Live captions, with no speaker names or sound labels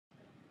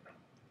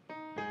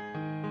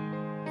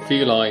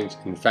Feline's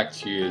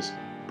infectious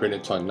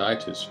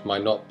peritonitis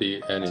might not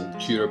be an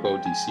incurable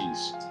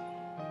disease.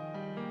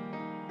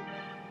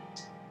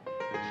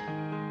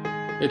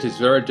 It is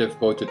very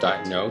difficult to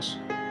diagnose.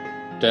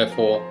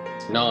 Therefore,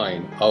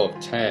 9 out of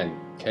 10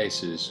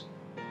 cases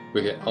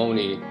we can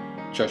only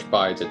judge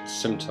by the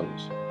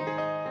symptoms.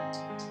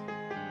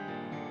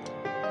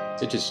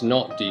 It is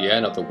not the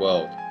end of the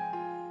world.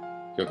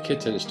 Your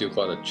kitten still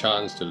got a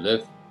chance to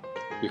live.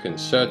 You can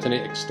certainly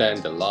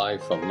extend the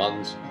life for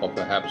months or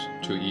perhaps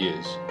 2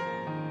 years.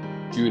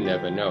 You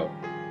never know.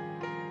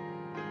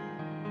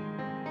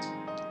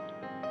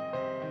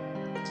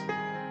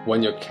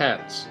 When your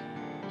cats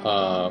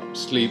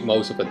sleep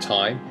most of the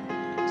time,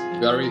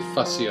 very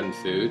fussy on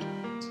food,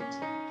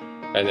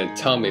 and the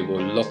tummy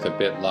will look a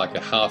bit like a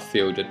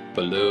half-filled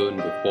balloon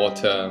with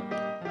water,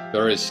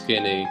 very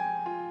skinny,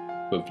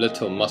 with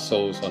little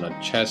muscles on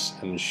a chest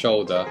and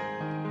shoulder,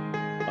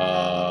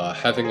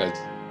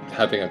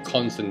 having a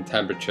constant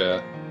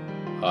temperature,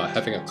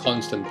 having a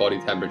constant body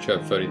temperature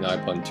of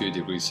 39.2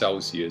 degrees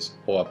Celsius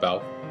or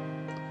above,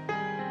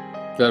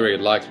 very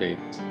likely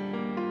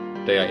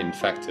they are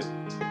infected.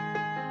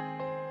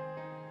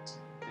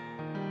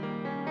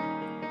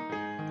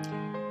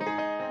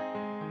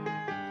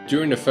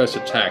 During the first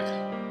attack,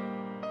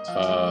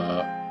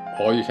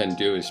 all you can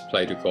do is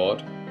pray to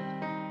God.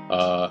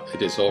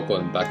 It is all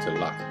going back to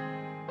luck.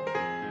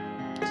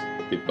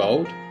 Be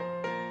bold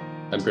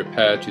and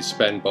prepare to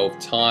spend both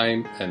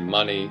time and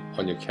money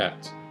on your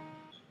cat.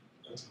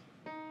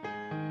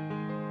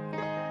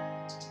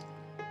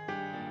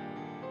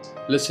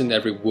 Listen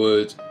every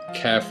word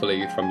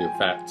carefully from your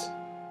vet.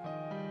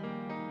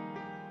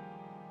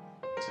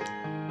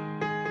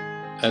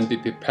 And be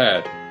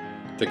prepared.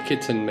 The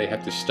kitten may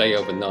have to stay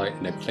overnight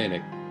in a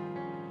clinic,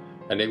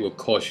 and it will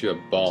cost you a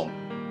bomb.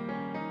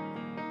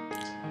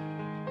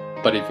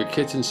 But if your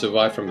kitten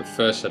survived from the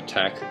first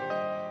attack,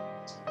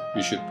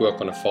 you should work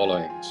on the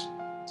followings.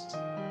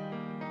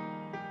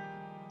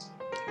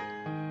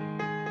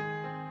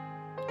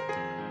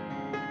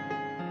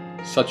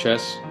 Such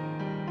as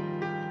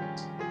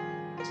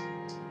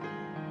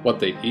what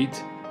they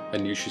eat,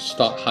 and you should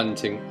start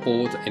hunting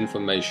all the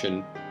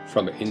information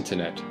from the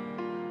internet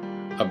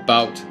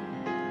about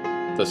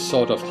the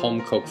sort of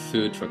home-cooked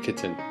food for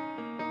kitten.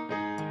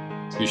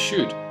 You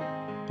should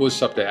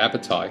boost up their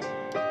appetite.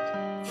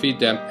 Feed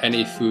them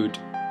any food,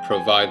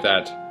 provided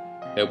that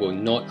it will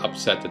not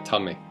upset the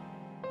tummy.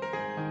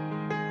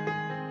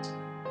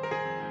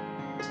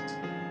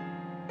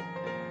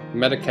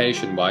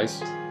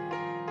 Medication-wise,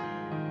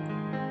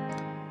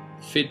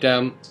 feed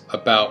them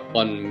about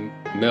 1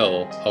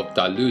 ml of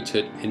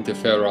diluted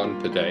interferon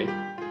per day.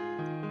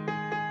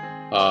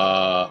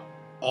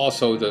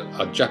 Also,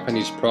 a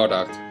Japanese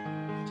product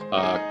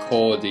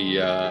called the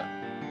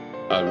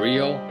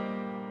Real,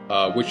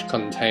 which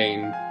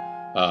contain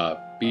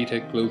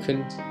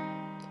beta-glucan.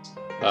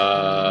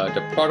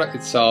 The product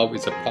itself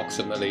is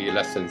approximately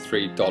less than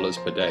 $3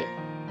 per day.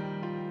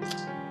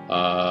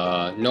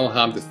 No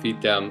harm to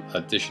feed them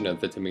additional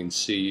vitamin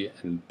C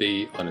and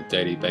B on a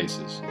daily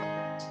basis.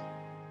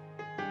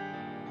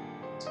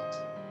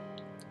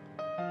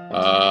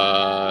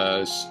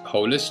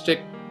 Holistic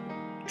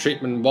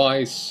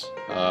treatment-wise,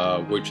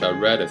 which I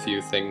read a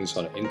few things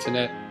on the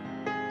internet,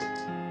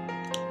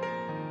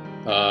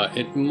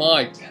 it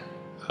might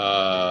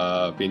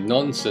be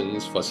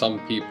nonsense for some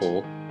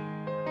people,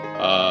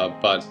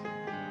 but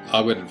I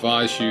would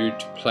advise you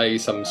to play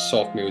some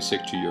soft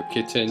music to your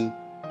kitten,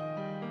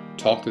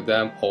 talk to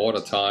them all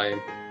the time.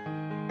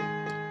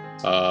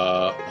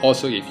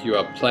 Also, if you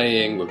are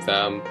playing with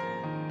them,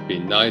 be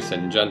nice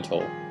and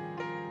gentle.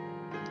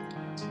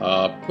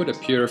 Put a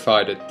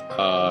purified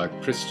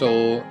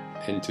crystal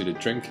into the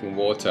drinking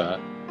water,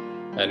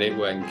 and it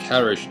will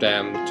encourage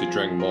them to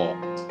drink more.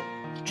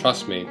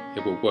 Trust me,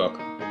 it will work.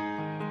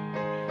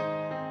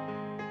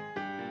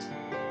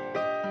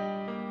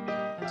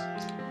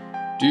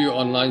 Do your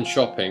online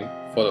shopping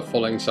for the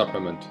following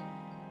supplement,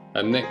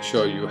 and make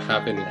sure you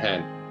have it in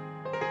hand,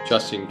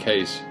 just in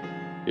case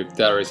if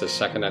there is a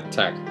second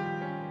attack.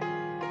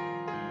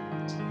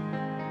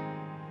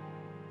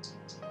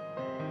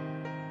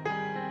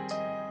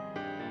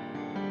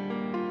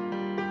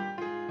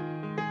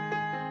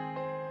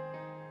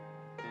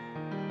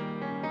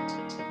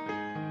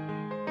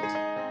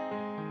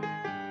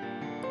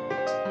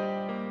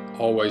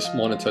 Always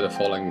monitor the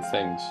following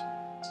things.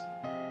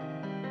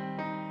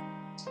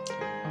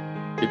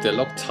 If they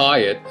look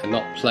tired and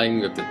not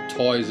playing with the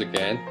toys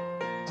again,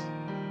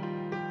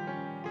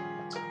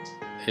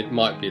 it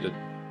might be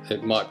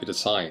the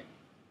sign.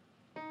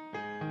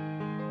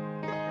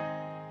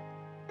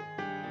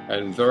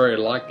 And very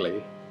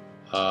likely,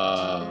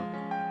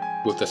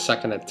 with the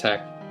second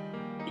attack,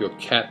 your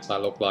cat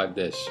might look like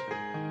this.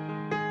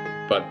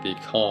 But be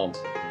calm.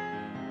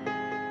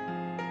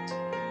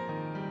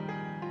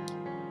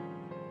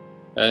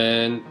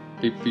 And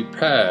be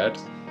prepared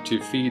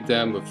to feed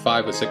them with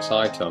 5 or 6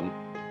 items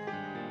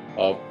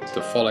of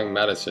the following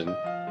medicine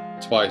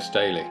twice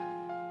daily.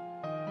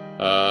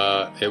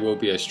 It will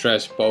be a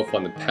stress both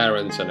on the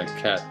parents and the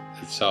cat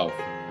itself.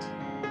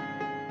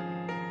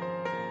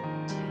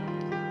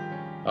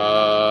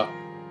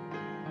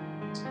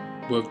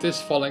 With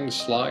this following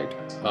slide,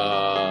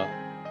 I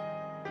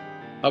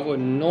would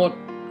not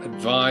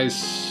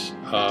advise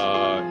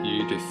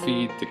you to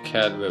feed the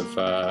cat with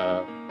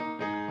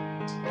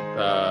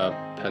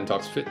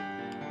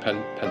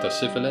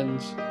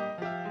pentoxifilins.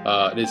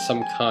 It is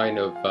some kind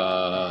of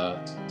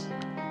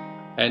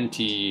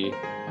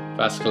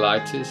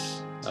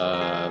anti-vasculitis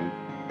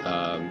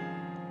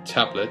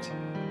tablet,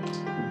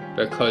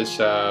 because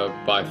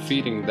by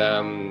feeding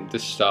them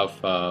this stuff,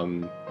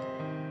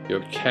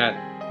 your cat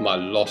might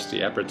lose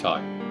the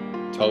appetite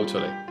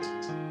totally.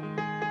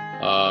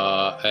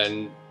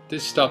 And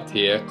this stuff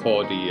here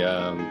called the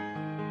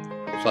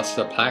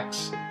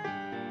Flusterpax.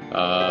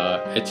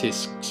 It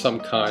is some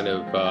kind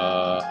of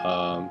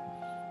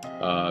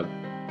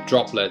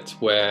droplet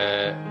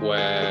where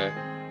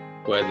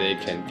they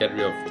can get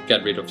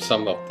rid of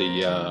some of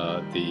the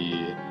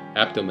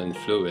abdomen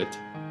fluid.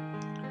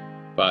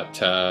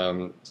 But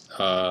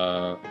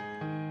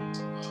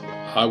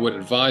I would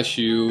advise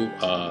you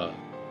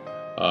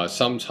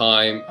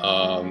sometime,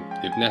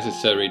 if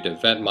necessary, the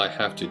vet might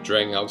have to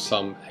drain out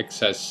some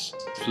excess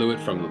fluid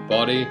from the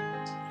body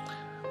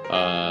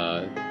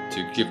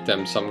to give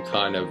them some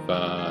kind of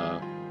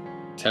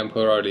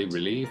temporary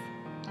relief.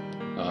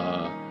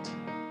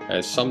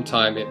 As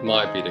sometime it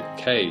might be the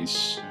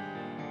case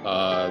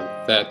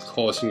that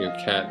causing your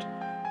cat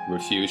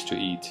refuse to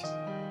eat.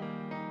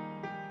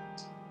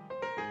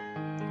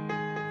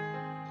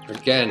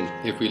 Again,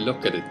 if we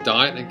look at the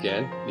diet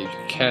again, if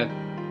your cat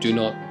do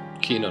not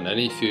keen on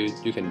any food,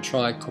 you can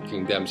try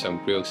cooking them some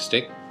grilled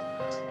steak.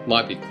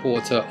 Might be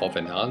 1/4 of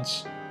an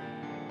ounce.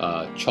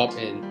 Chop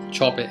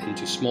it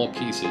into small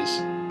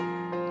pieces.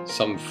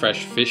 Some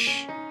fresh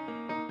fish.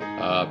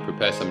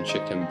 Prepare some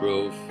chicken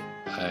broth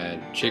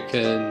and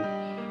chicken,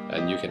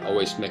 and you can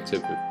always mix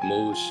it with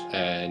mousse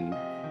and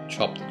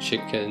chop the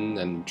chicken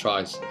and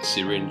try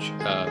syringe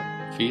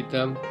feed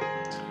them.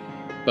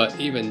 But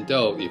even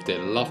though if they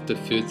love the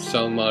food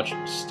so much,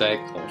 steak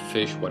or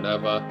fish,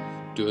 whatever,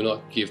 do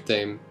not give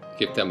them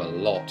a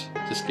lot.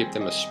 Just give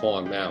them a small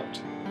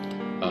amount,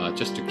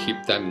 just to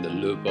keep them in the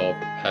loop of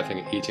having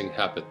an eating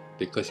habit.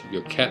 Because if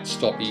your cat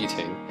stop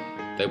eating,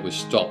 they will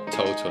stop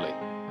totally.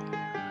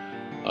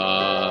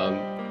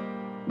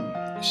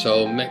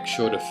 So make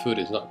sure the food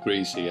is not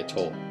greasy at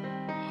all.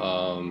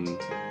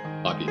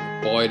 Might be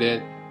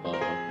boiled or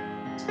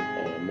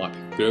might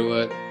be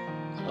grilled,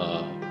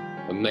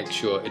 but make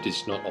sure it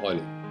is not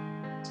oily.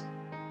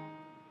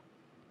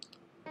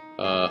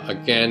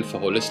 Again, for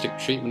holistic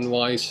treatment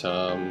wise,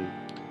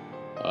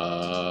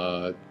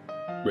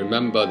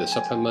 remember the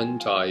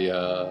supplement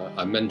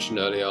I mentioned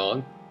earlier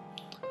on.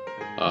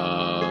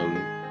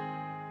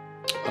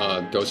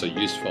 Those are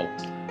useful.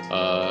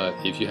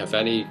 If you have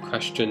any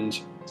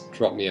questions,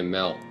 drop me a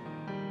mail.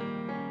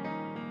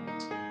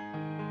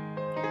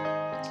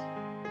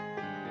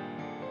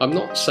 I'm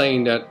not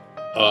saying that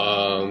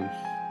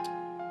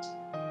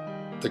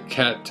the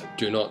cat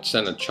do not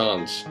stand a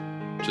chance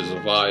to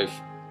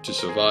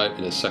survive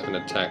in a second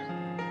attack,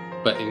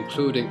 but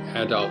including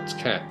adult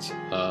cats,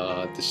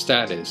 the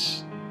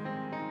status,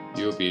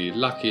 you'll be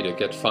lucky to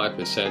get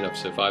 5% of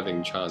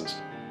surviving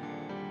chance.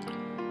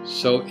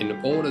 So in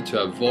order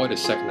to avoid a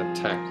second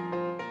attack,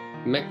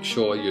 make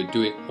sure you're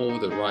doing all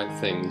the right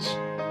things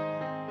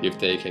if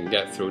they can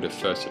get through the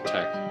first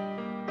attack.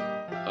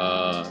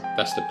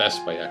 That's the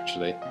best way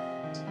actually.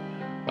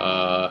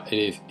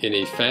 In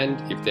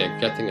event if they're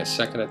getting a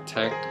second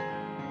attack,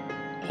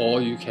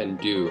 all you can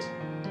do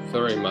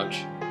very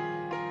much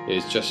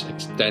is just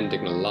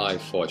extending the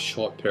life for a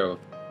short period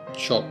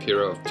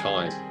of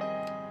time.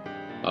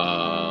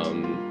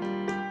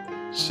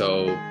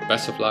 So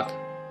best of luck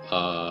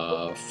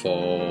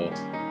for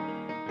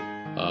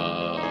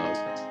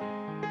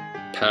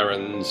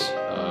parents,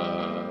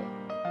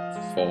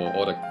 for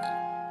all the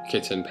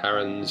kitten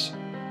parents,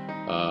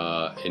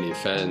 in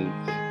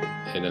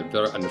a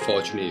very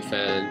unfortunate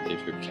event,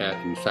 if your cat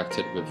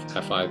infected with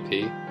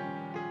FIP,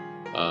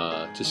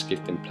 just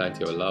give them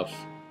plenty of love.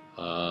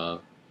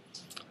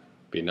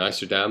 Be nice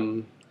to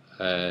them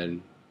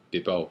and be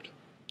bold.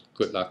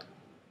 Good luck.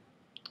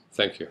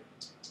 Thank you.